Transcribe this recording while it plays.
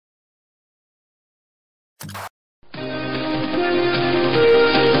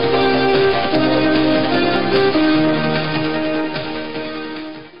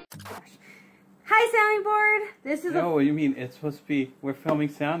Hi, Sounding Board. This is No, you mean it's supposed to be, we're filming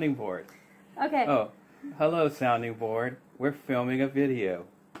Sounding Board. Okay. Oh, hello Sounding Board. We're filming a video.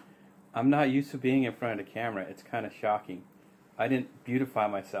 I'm not used to being in front of the camera. It's kind of shocking. I didn't beautify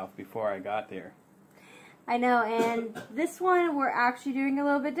myself before I got there. I know, and this one we're actually doing a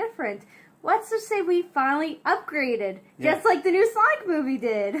little bit different. Let's just say we finally upgraded, just like the new Sonic movie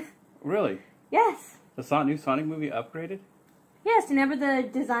did. Really? Yes. The new Sonic movie upgraded? Yes, remember the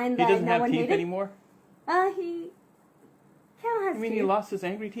design that He doesn't no have one teeth hated? anymore? He kind of has You mean teeth. he lost his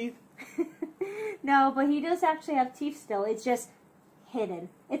angry teeth? No, but he does actually have teeth still. It's just hidden.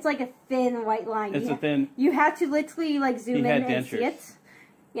 It's like a thin white line. It's a thin... You have to literally like zoom in and see it.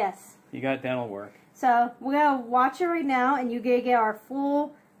 Yes. He got dental work. So we're gonna watch it right now, and you're gonna get our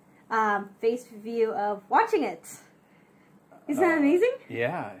full face view of watching it. Isn't that amazing?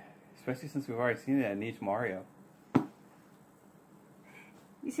 Yeah, especially since we've already seen it at Niche Mario.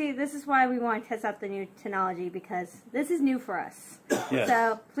 You see, this is why we want to test out the new technology, because this is new for us. Yes.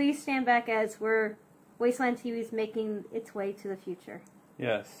 So please stand back as Wasteland TV is making its way to the future.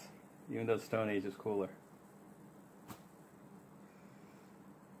 Yes, even though Stone Age is cooler.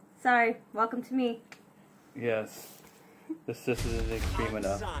 Sorry, welcome to me. Yes, this system is extreme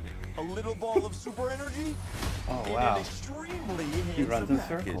enough. Sonic, a little ball of super energy. Oh And wow, an extremely he runs in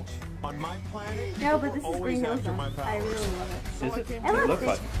package. circles. On my planet, No, but this is always Green after Ozone. my I really powers. love it. Is it? And It look, looks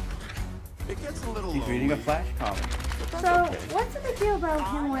like It gets a little he's reading a lonely. Flash comic. So, what's the big deal about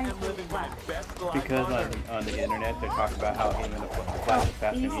him wearing I'm living my best life Because on Earth. on the internet they talk about how him and the Flash is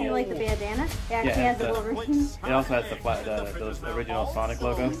faster Do you than see he like is. the bandana? It actually Yeah, has the- the Wolverine. It also has the original Sonic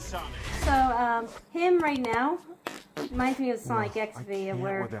logo. So, him right now reminds me of Sonic X video,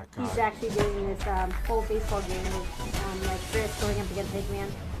 where he's actually doing this whole baseball game with like Chris going up against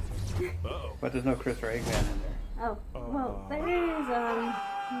Eggman. But there's no Chris or Eggman in there. Oh, well, there is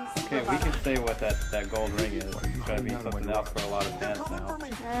Okay, we can say what that gold ring is. It's going to be something else for a lot of fans now.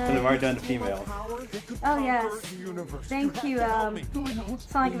 Because they've already done the females. oh yes, thank you,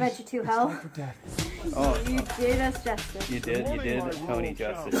 Sonic Adventure 2 Hell. Oh, You did us justice. you did Tony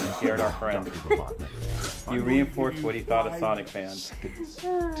justice. You scared our friend. You reinforced what he thought of Sonic fans. It just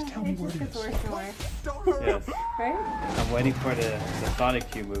gets worse and worse, Yes. right? I'm waiting for the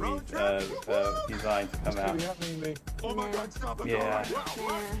Sonic 2 movie design to come out. Oh my God, stop it. Yeah.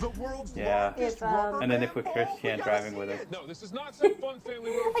 The world's Yeah. If And then they put Chris Chan driving with it. No, this is not some fun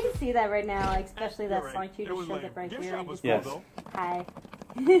family road I trip. can see that right now, like, especially that Sonic 2 just shows up right here. And just, Yes. hi.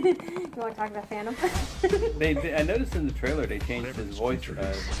 You want to talk about fandom? I noticed in the trailer they changed his voice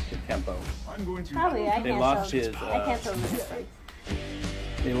tempo. Probably, I They can't lost tell. his, I can't tell the difference.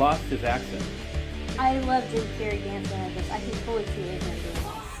 They lost his accent. I love Jim Carrey dancing like this. I can totally see Eggman doing this.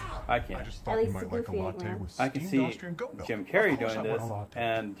 I can't. At least the goofy Eggman. I can see Jim Carrey doing this,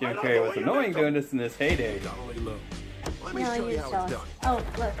 and Jim Carrey was annoying doing this in his heyday. Let me No, show you're you just how it's jealous. done.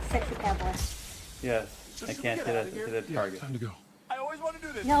 Oh, look, sexy cowboy. Yes, I can't hit a target. Time to go. I always want to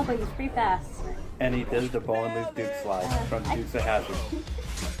do this. No, but he's pretty fast. And he does the bone loose Duke slide from Dukes of Hazzard.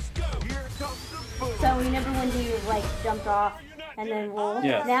 Here comes the boom. So remember when he like jumped off and then rolled?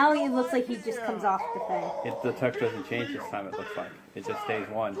 Yes. Now it looks like he just comes off the thing. The tuck doesn't change this time, it looks like. It just stays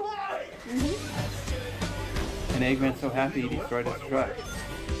one. And Eggman's so happy he destroyed his truck.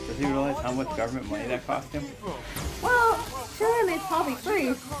 Does he realize how much government money that cost him? Well, to him it's probably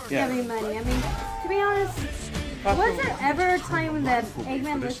free Yeah. having money. I mean, to be honest, was there ever a time that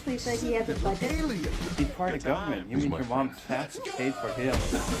Eggman literally said he has a budget? He's part of government. You mean your mom's taxes paid for him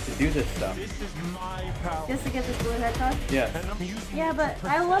to do this stuff? Just to get this blue hedgehog? Yes. Yeah, but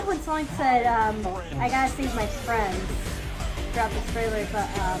I love when Sonic said, I gotta save my friends throughout this trailer, but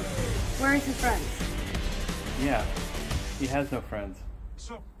where is his friends? Yeah. He has no friends.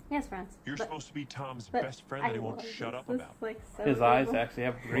 So, He has friends. you're but, supposed to be Tom's but best friend that he won't love shut this. up This about. is, like, so His eyes adorable. actually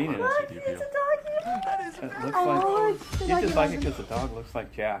have green in What? it. It's a doggy? That is It looks Oh, like it's a you doggy just like it moment. because the dog looks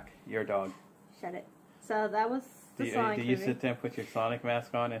like Jack, your dog. Shut it. So that was Do the you, Sonic do you movie. sit there and put your Sonic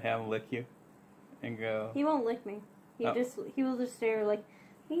mask on and have him lick you, and go? He won't lick me. He Oh. he will just stare like,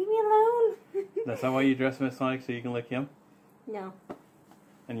 leave me alone. That's not why you dress him as Sonic, so you can lick him, No,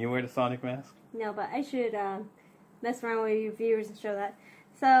 and you wear the Sonic mask. no, but I should mess around with your viewers and show that.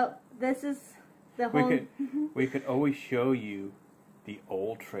 So this is the whole. We could always show you the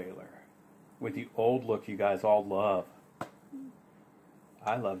old trailer with the old look you guys all love.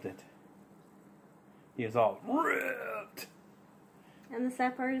 I loved it. He is all ripped. And the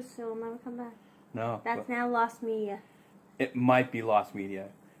sad part is he'll never come back. No, That's now lost media. it might be lost media.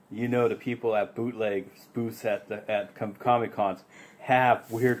 You know the people at bootleg booths at Comic Cons have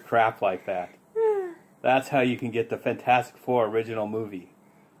weird crap like that. That's how you can get the Fantastic Four original movie.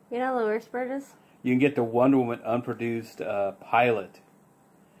 You know the worst part is? You can get the Wonder Woman unproduced pilot.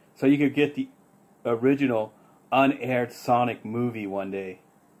 So you could get the original unaired Sonic movie one day.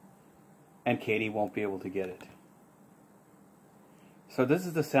 And Katie won't be able to get it. So this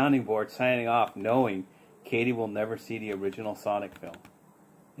is the sounding board signing off, knowing Katie will never see the original Sonic film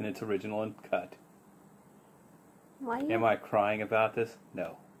in its original cut. Why? Am I crying about this?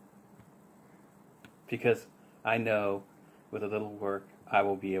 No. Because I know with a little work I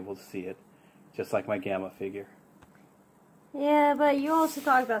will be able to see it, just like my Gamma figure. Yeah, but you also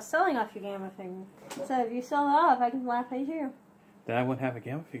talked about selling off your Gamma figure. So if you sell it off, I can laugh at you. Then I wouldn't have a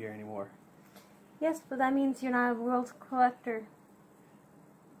Gamma figure anymore. Yes, but that means you're not a world collector.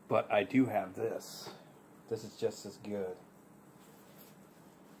 But I do have this. This is just as good.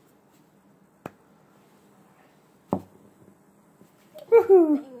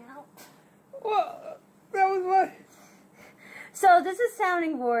 Woohoo! Well, that was my... So this is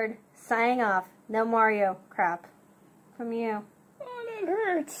Sounding Board signing off. No Mario crap from you. Oh, that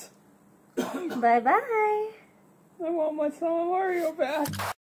hurts. Bye-bye. I want my Sonic Mario back.